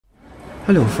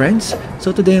Hello friends!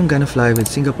 So today I'm gonna fly with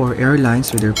Singapore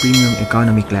Airlines with their premium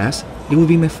economy class. It will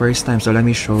be my first time, so let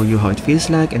me show you how it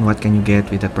feels like and what can you get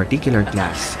with that particular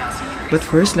class. But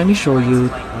first, let me show you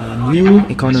new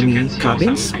economy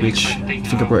cabins which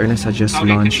Singapore Airlines has just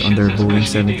launched on their Boeing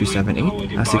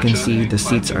 777-8. As you can see, the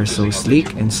seats are so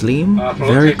sleek and slim,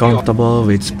 very comfortable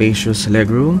with spacious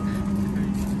legroom.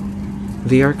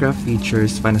 The aircraft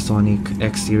features Panasonic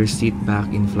X-Series seat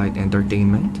back in-flight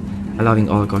entertainment, allowing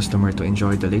all customers to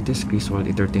enjoy the latest Krisflyer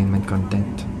entertainment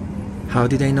content. How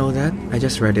did I know that? I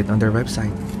just read it on their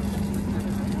website.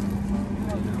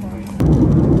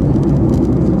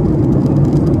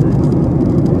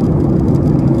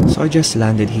 So I just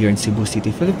landed here in Cebu City,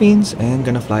 Philippines, and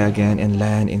gonna fly again and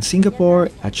land in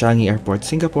Singapore at Changi Airport,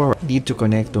 Singapore. Need to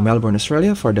connect to Melbourne,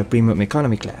 Australia for the premium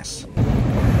economy class.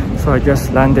 So I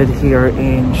just landed here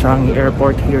in Changi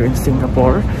Airport here in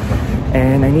Singapore,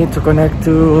 and I need to connect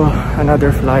to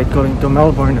another flight going to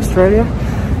Melbourne, Australia,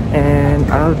 and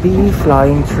I'll be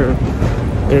flying through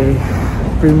a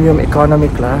premium economy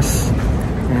class,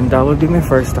 and that will be my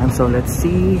first time. So let's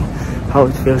see how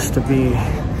it feels to be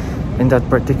in that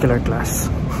particular class.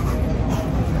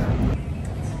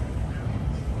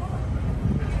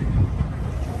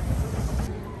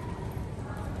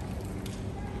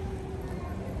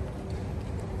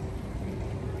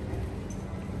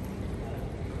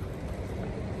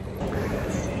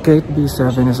 Gate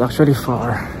B7 is actually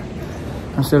far.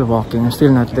 I'm still walking. I'm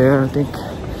still not there. I think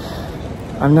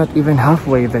I'm not even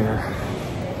halfway there.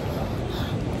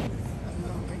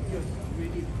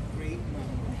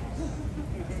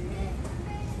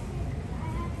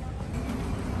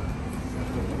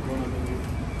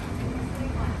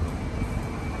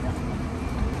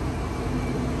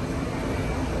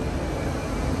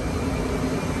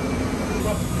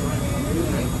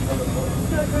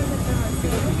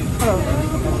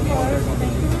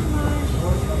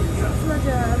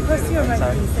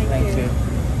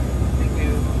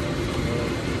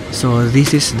 So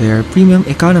this is their premium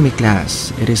economy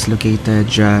class. It is located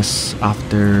just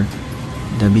after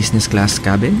the business class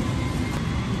cabin.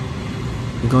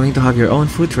 You're going to have your own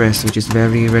footrest, which is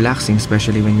very relaxing,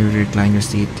 especially when you recline your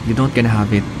seat. You don't gonna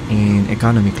have it in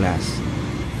economy class.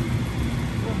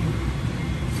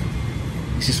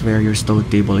 This is where your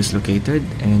stowed table is located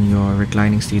and your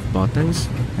reclining seat buttons,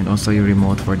 and also your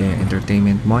remote for the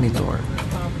entertainment monitor.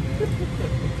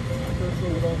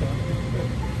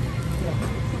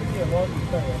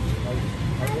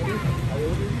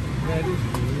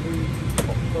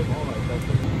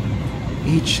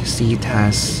 Each seat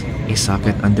has a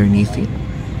socket underneath it.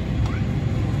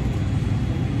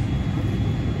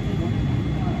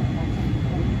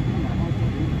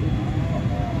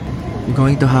 You're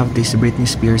going to have this Britney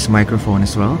Spears microphone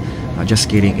as well. Just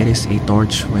kidding, it is a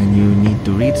torch when you need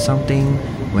to read something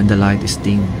when the light is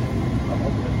dim.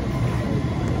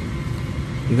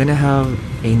 You're gonna have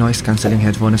a noise cancelling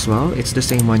headphone as well. It's the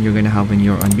same one you're gonna have when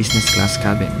you're on business class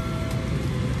cabin.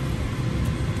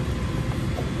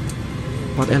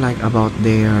 What I like about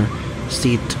their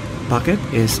seat pocket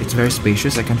is it's very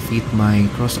spacious. I can fit my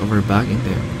crossover bag in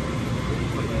there.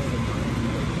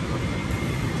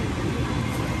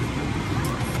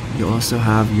 You also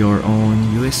have your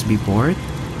own USB port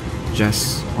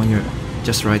just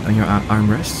right on your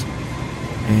armrest,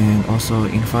 and also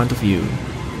in front of you.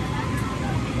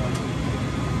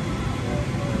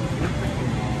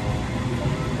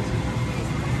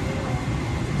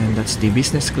 And that's the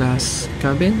business class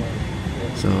cabin.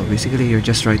 So basically you're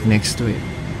just right next to it.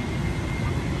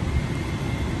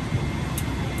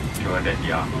 Sure that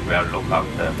you are well looked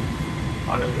after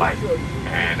on the flight.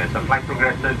 And as the flight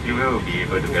progresses, you will be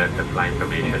able to get the flight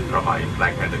information from our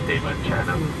in-flight entertainment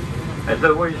channel. As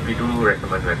always, we do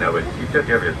recommend whenever you take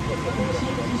care of your Before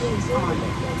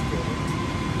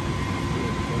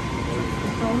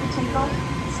we take off,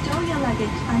 store your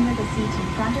luggage under the seat in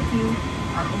front of you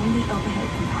or in the overhead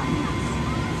compartments.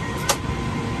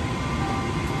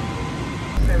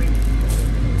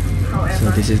 So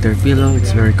this is their pillow.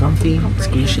 It's very comfy, it's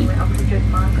squishy,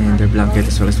 and their blanket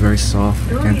as well is very soft.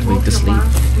 I can't wait to sleep.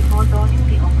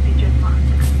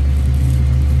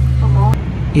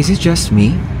 Is it just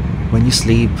me? When you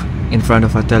sleep in front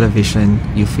of a television,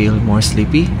 you feel more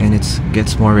sleepy and it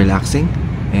gets more relaxing,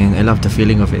 and I love the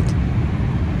feeling of it.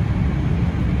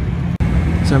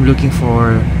 So I'm looking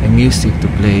for a music to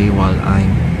play while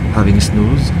I'm having a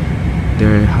snooze.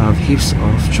 They have heaps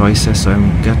of choices, so I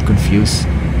got confused,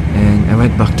 and I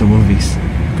went back to movies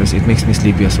because it makes me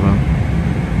sleepy as well.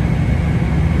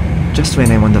 Just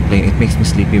when I'm on the plane, it makes me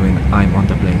sleepy when I'm on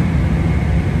the plane.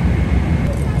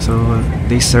 So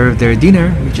they serve their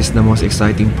dinner, which is the most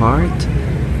exciting part.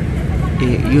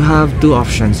 You have two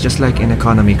options, just like in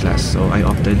economy class. So I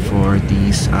opted for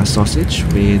these sausage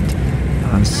with,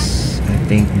 I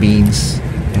think, beans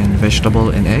and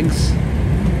vegetable and eggs.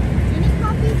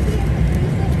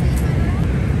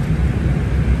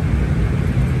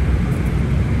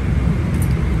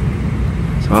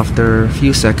 So after a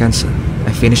few seconds,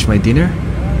 I finished my dinner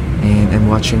and I'm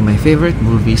watching my favorite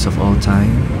movies of all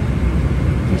time,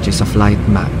 which is a flight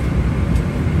map.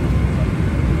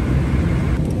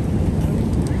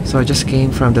 So I just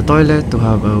came from the toilet to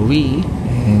have a wee,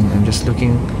 and I'm just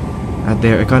looking at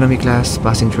their economy class,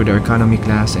 passing through their economy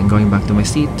class and going back to my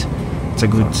seat. It's a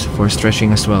good for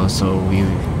stretching as well, so we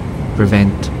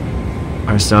prevent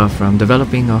ourselves from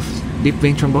developing of deep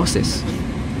vein thrombosis.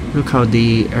 Look how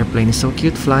the airplane is so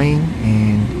cute flying,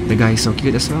 and the guy is so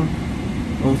cute as well.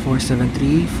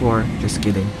 04734, just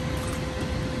kidding.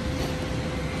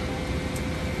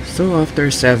 So after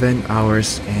 7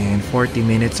 hours and 40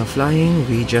 minutes of flying,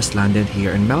 we just landed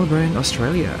here in Melbourne,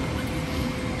 Australia.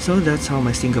 So that's how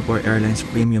my Singapore Airlines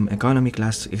Premium Economy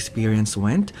Class experience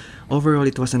went. Overall,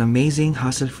 it was an amazing,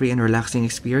 hassle-free and relaxing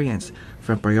experience.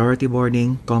 From priority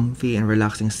boarding, comfy and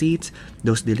relaxing seats,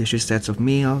 those delicious sets of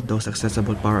meal, those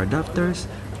accessible power adapters,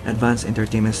 advanced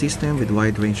entertainment system with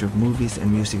wide range of movies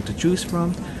and music to choose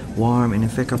from, warm and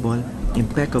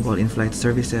impeccable in-flight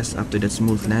services up to that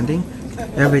smooth landing.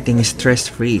 Everything is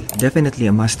stress-free, definitely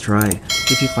a must-try.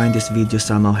 If you find this video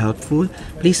somehow helpful,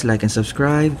 please like and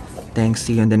subscribe. Thanks,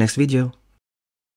 see you in the next video.